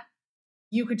that,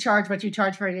 you could charge what you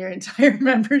charge for your entire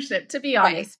membership, to be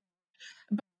Right. honest.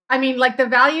 I mean, like the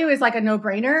value is like a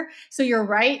no-brainer. So you're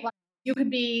right. Like, you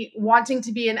could be wanting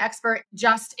to be an expert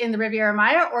just in the Riviera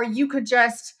Maya, or you could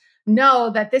just know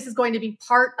that this is going to be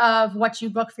part of what you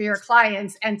book for your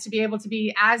clients, and to be able to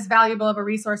be as valuable of a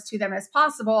resource to them as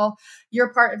possible.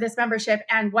 You're part of this membership,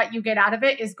 and what you get out of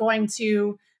it is going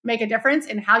to make a difference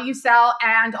in how you sell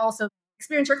and also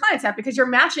experience your clients have, because you're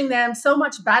matching them so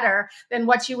much better than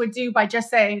what you would do by just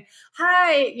saying,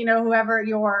 hi, whoever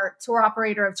your tour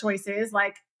operator of choice is,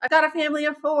 like, I got a family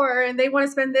of 4 and they want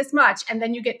to spend this much. And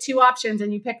then you get 2 options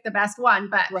and you pick the best one.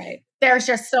 But Right. there's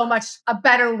just so much a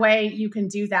better way you can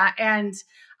do that. And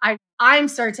I'm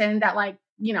certain that, like,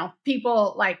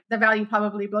 people, like, the value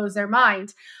probably blows their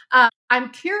mind.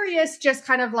 I'm curious, just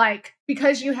kind of like,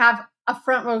 because you have a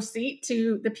front row seat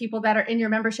to the people that are in your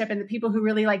membership and the people who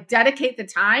really like dedicate the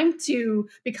time to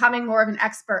becoming more of an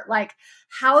expert, like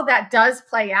how that does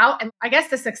play out, and I guess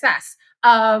the success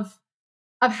of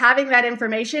having that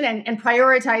information and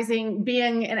prioritizing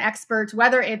being an expert,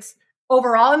 whether it's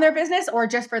overall in their business or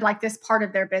just for like this part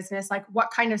of their business, like what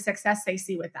kind of success they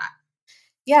see with that.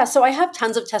 Yeah, so I have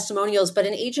tons of testimonials, but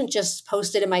an agent just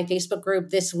posted in my Facebook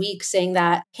group this week saying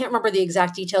that, can't remember the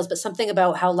exact details, but something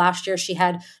about how last year she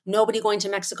had nobody going to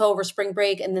Mexico over spring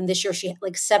break. And then this year she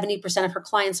like 70% of her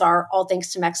clients are, all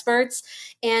thanks to Mexperts.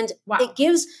 And Wow. it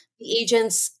gives the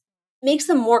agents, makes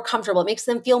them more comfortable. It makes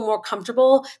them feel more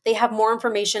comfortable. They have more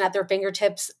information at their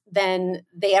fingertips than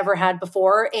they ever had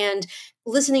before. And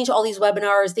listening to all these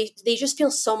webinars, they just feel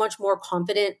so much more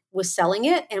confident with selling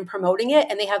it and promoting it,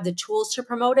 and they have the tools to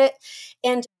promote it.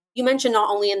 And you mentioned not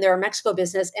only in their Mexico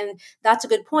business, and that's a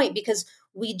good point because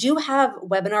we do have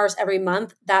webinars every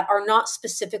month that are not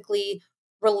specifically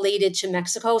related to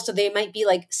Mexico. So they might be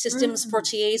like systems for Mm.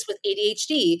 TAs with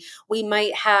ADHD. We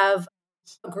might have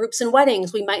groups and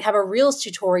weddings. We might have a Reels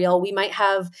tutorial. We might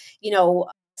have,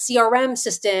 CRM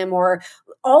system or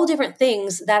all different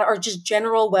things that are just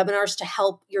general webinars to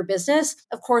help your business.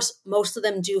 Of course, most of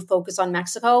them do focus on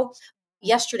Mexico.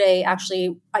 Yesterday,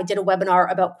 actually, I did a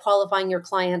webinar about qualifying your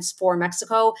clients for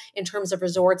Mexico in terms of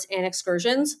resorts and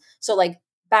excursions. So, like,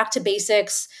 back to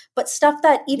basics, but stuff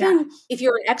that Yeah. even if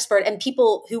you're an expert and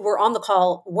people who were on the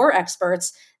call were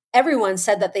experts, everyone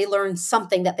said that they learned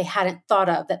something that they hadn't thought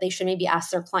of that they should maybe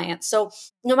ask their clients. So,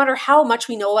 no matter how much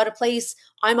we know about a place,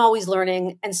 I'm always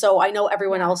learning. And so I know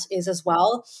everyone Yeah. else is as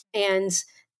well. And,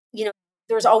 you know,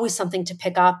 there's always something to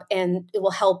pick up and it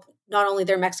will help not only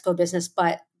their Mexico business,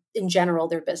 but in general,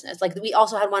 their business. Like we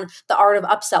also had one, the art of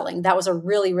upselling. That was a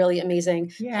really, really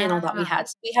amazing panel that we Yeah. had.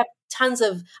 So we have tons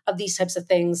of these types of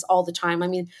things all the time. I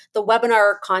mean, the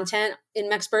webinar content in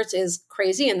Mexperts is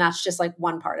crazy. And that's just like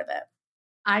one part of it.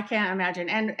 I can't imagine.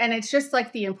 And it's just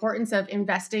like the importance of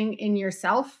investing in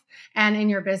yourself and in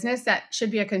your business that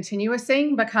should be a continuous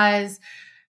thing because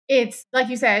it's like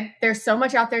you said, there's so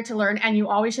much out there to learn and you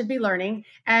always should be learning.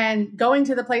 And going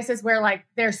to the places where like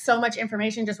there's so much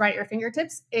information just right at your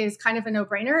fingertips is kind of a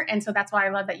no-brainer. And so that's why I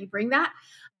love that you bring that.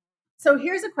 So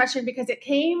here's a question because it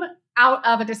came out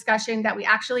of a discussion that we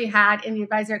actually had in the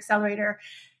Advisor Accelerator.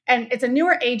 And it's a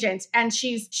newer agent and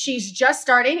she's just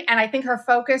starting. And I think her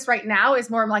focus right now is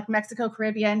more like Mexico,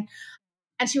 Caribbean.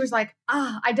 And she was like,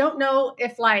 I don't know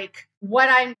if like what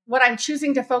I'm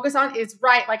choosing to focus on is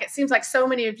right. Like it seems like so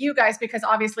many of you guys, because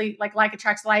obviously like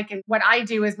attracts like, and what I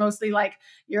do is mostly like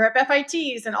Europe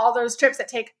FITs and all those trips that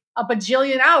take a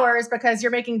bajillion hours because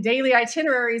you're making daily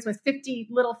itineraries with 50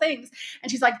 little things.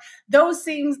 And she's like,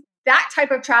 that type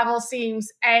of travel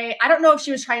seems I don't know if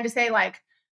she was trying to say like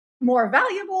more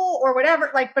valuable or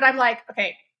whatever. Like, but I'm like,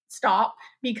 okay, stop.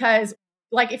 Because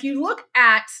like if you look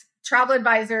at travel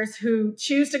advisors who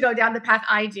choose to go down the path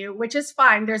I do, which is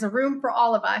fine, there's a room for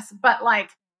all of us, but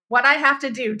like what I have to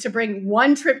do to bring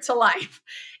one trip to life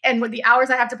and with the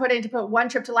hours I have to put in to put one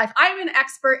trip to life, I'm an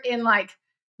expert in like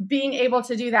being able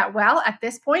to do that well at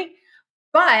this point.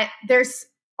 But there's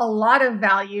a lot of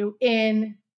value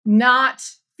in not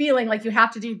feeling like you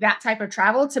have to do that type of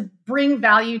travel to bring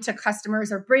value to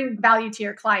customers or bring value to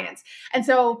your clients. And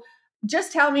so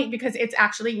just tell me, because it's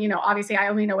actually, obviously I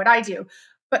only know what I do,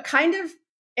 but kind of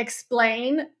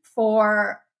explain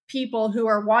for people who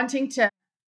are wanting to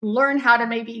learn how to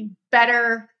maybe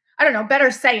better, I don't know, better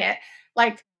say it,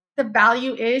 like the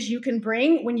value is you can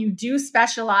bring when you do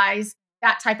specialize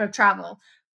that type of travel.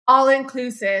 All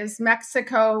inclusives,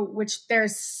 Mexico, which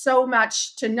there's so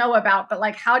much to know about, but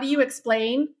like, how do you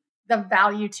explain the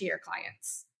value to your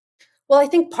clients? Well, I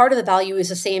think part of the value is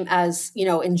the same as,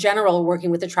 in general, working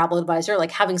with a travel advisor,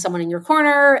 like having someone in your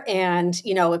corner and,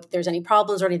 if there's any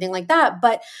problems or anything like that.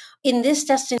 But in this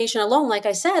destination alone, like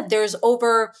I said, there's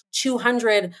over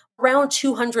 200, around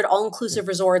 200 all-inclusive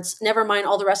resorts, never mind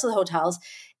all the rest of the hotels.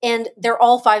 And they're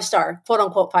all 5-star, quote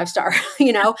unquote, 5-star,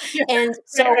 Yeah, And right,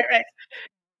 so right, right.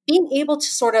 being able to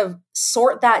sort of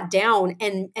sort that down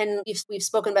and we've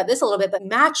spoken about this a little bit, but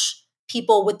match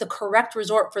people with the correct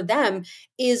resort for them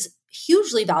is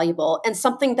hugely valuable and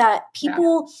something that Yeah,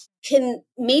 people can,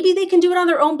 maybe they can do it on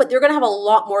their own, but they're going to have a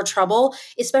lot more trouble,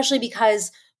 especially because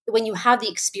when you have the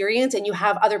experience and you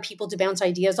have other people to bounce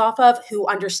ideas off of who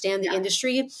understand the yeah,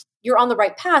 industry, you're on the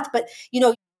right path. But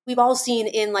we've all seen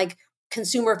in like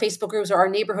consumer Facebook groups or our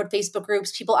neighborhood Facebook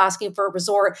groups, people asking for a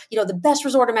resort, the best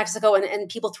resort in Mexico, and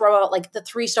people throw out like the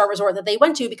 3-star resort that they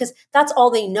went to because that's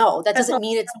all they know. That that's doesn't all.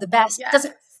 mean it's the best. Yes,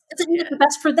 Doesn't mean it's yes, the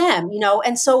best for them,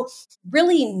 And so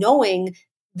really knowing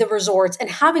the resorts and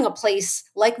having a place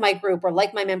like my group or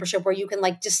like my membership where you can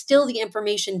like distill the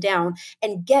information down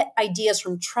and get ideas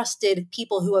from trusted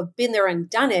people who have been there and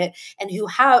done it and who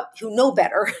know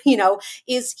better,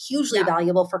 is hugely yeah,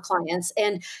 valuable for clients.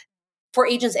 And for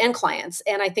agents and clients.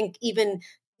 And I think even,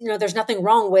 there's nothing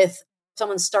wrong with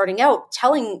someone starting out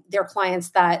telling their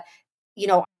clients that, you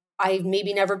know, I've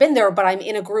maybe never been there, but I'm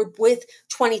in a group with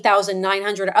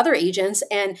 20,900 other agents.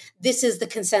 And this is the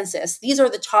consensus. These are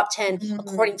the top 10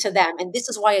 according to them. And this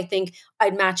is why I think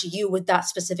I'd match you with that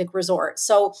specific resort.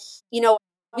 So,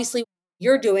 obviously, what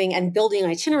you're doing and building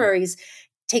itineraries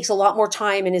takes a lot more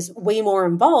time and is way more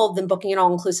involved than booking an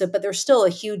all inclusive, but there's still a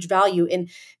huge value in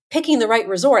picking the right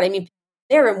resort. I mean,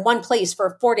 they're in one place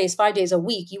for 4 days, 5 days a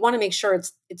week. You want to make sure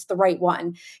it's the right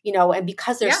one, and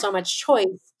because there's Yeah. so much choice,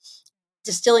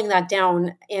 distilling that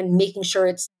down and making sure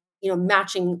it's,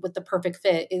 matching with the perfect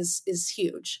fit is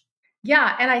huge.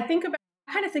 Yeah. And I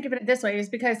kind of think of it this way is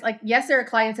because, like, yes, there are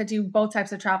clients that do both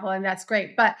types of travel, and that's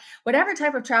great. But whatever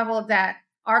type of travel that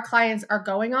our clients are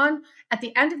going on, at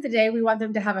the end of the day, we want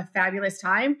them to have a fabulous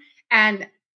time. And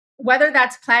whether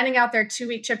that's planning out their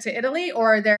 2-week trip to Italy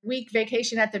or their week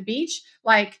vacation at the beach,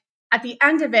 like, at the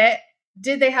end of it,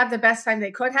 did they have the best time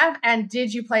they could have? And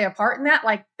did you play a part in that?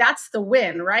 Like, that's the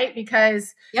win, right?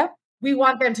 Because Yep. we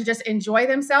want them to just enjoy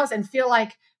themselves and feel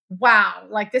like, wow,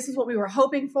 like, this is what we were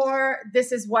hoping for.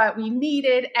 This is what we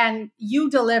needed. And you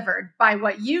delivered by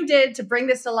what you did to bring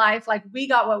this to life. Like, we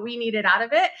got what we needed out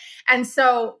of it. And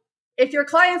so if your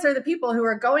clients are the people who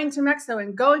are going to Mexico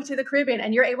and going to the Caribbean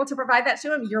and you're able to provide that to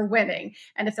them, you're winning.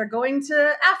 And if they're going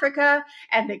to Africa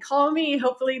and they call me,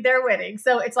 hopefully they're winning.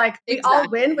 So it's like we all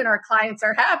win Exactly. when our clients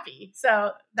are happy.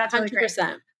 So that's really great.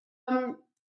 100%. Um,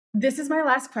 this is my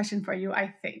last question for you,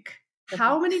 I think.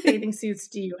 How Okay. many bathing suits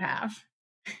do you have?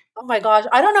 Oh my gosh.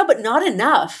 I don't know, but not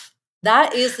enough.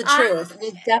 That is the I truth.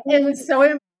 It definitely. am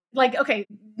so like, okay,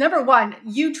 number one,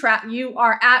 you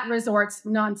are at resorts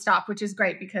nonstop, which is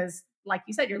great because, like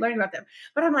you said, you're learning about them.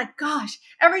 But I'm like, gosh,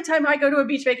 every time I go to a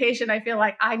beach vacation, I feel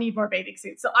like I need more bathing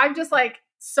suits. So I'm just like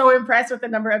so impressed with the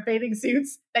number of bathing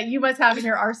suits that you must have in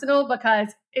your arsenal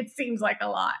because it seems like a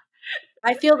lot.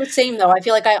 I feel the same though. I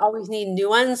feel like I always need new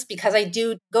ones because I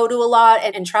do go to a lot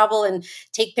and travel and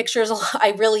take pictures a lot.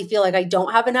 I really feel like I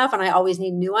don't have enough and I always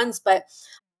need new ones. But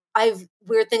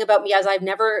weird thing about me is I've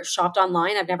never shopped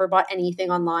online. I've never bought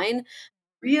anything online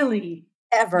Really?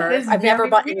 That ever. is I've never very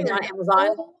bought anything on weird. Amazon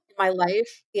in my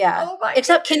life. Yeah. Oh my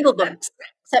Except goodness. Kindle books.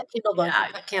 Except Kindle books, Yeah.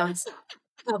 if that counts.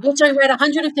 Which I read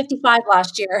 155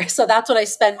 last year. So that's what I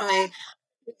spend my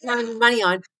money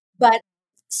on. But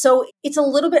so it's a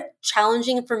little bit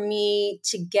challenging for me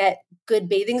to get good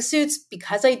bathing suits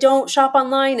because I don't shop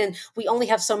online and we only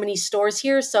have so many stores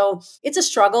here. So it's a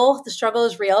struggle. The struggle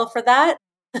is real for that.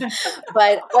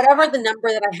 But whatever the number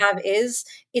that I have is,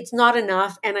 it's not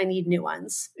enough and I need new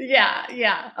ones. Yeah,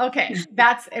 yeah. Okay.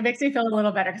 It makes me feel a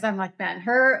little better because I'm like, man,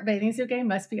 her bathing suit game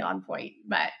must be on point,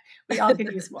 but we all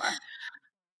could use more.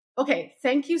 Okay,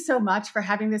 thank you so much for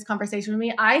having this conversation with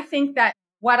me. I think that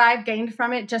what I've gained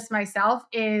from it just myself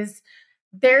is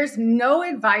there's no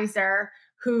advisor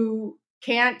who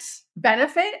can't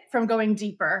benefit from going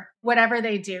deeper, whatever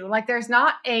they do. Like, there's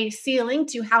not a ceiling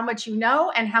to how much you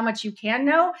know and how much you can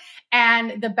know.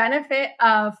 And the benefit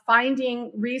of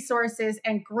finding resources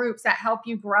and groups that help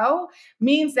you grow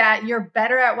means that you're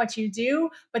better at what you do.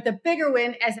 But the bigger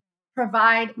win is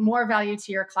provide more value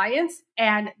to your clients.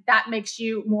 And that makes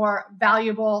you more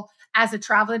valuable as a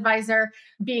travel advisor,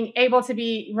 being able to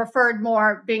be referred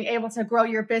more, being able to grow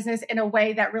your business in a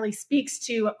way that really speaks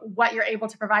to what you're able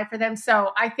to provide for them.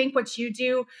 So I think what you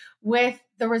do with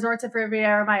the Resorts of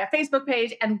Riviera Maya Facebook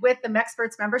page and with the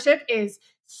Mexperts membership is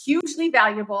hugely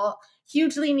valuable,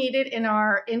 hugely needed in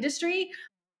our industry.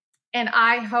 And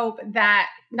I hope that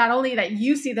not only that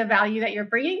you see the value that you're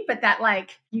bringing, but that,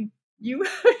 like, you you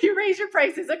raise your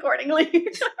prices accordingly.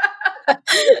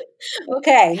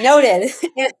 Okay, noted.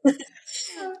 Yes,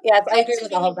 I Come agree to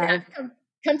with all of me. Yeah, that.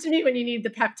 come to me when you need the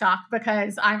pep talk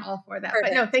because I'm all for that.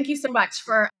 But no, Perfect. thank you so much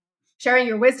for sharing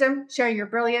your wisdom, sharing your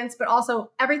brilliance, but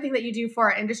also everything that you do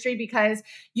for our industry because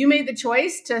you made the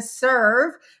choice to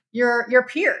serve your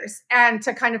peers and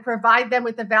to kind of provide them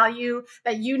with the value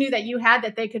that you knew that you had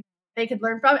that they could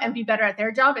learn from and be better at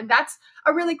their job. And that's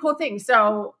a really cool thing.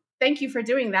 So thank you for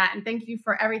doing that. And thank you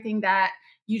for everything that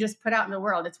you just put out in the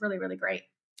world. It's really, really great.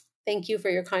 Thank you for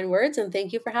your kind words and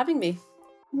thank you for having me.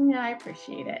 Yeah, I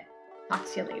appreciate it. Talk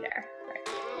to you later.